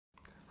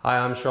Hi,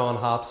 I'm Sean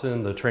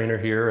Hobson, the trainer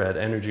here at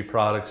Energy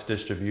Products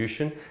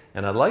Distribution,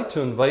 and I'd like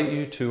to invite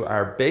you to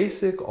our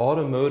basic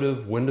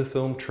automotive window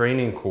film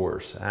training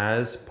course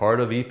as part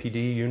of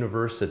EPD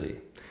University.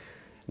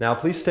 Now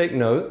please take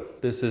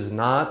note, this is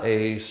not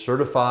a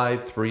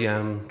certified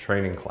 3M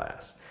training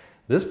class.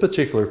 This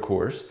particular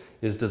course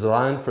is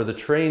designed for the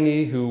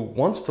trainee who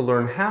wants to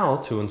learn how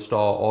to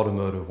install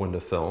automotive window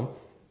film,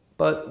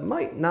 but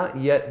might not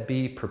yet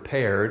be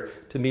prepared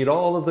to meet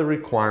all of the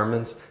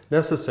requirements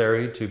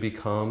necessary to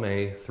become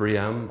a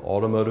 3M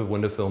automotive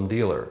window film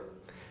dealer.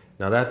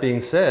 Now that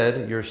being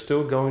said, you're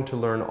still going to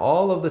learn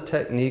all of the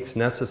techniques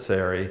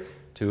necessary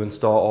to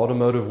install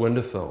automotive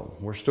window film.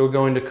 We're still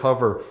going to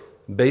cover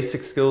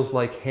basic skills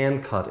like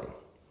hand cutting,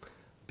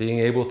 being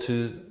able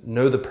to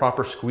know the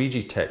proper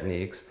squeegee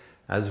techniques,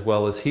 as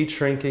well as heat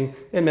shrinking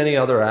and many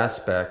other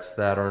aspects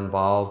that are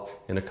involved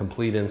in a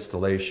complete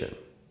installation.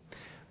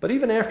 But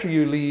even after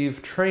you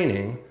leave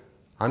training,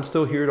 I'm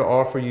still here to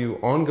offer you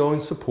ongoing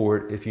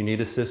support if you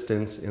need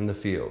assistance in the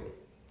field.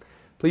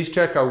 Please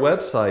check our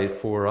website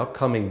for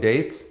upcoming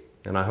dates,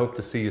 and I hope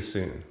to see you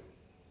soon.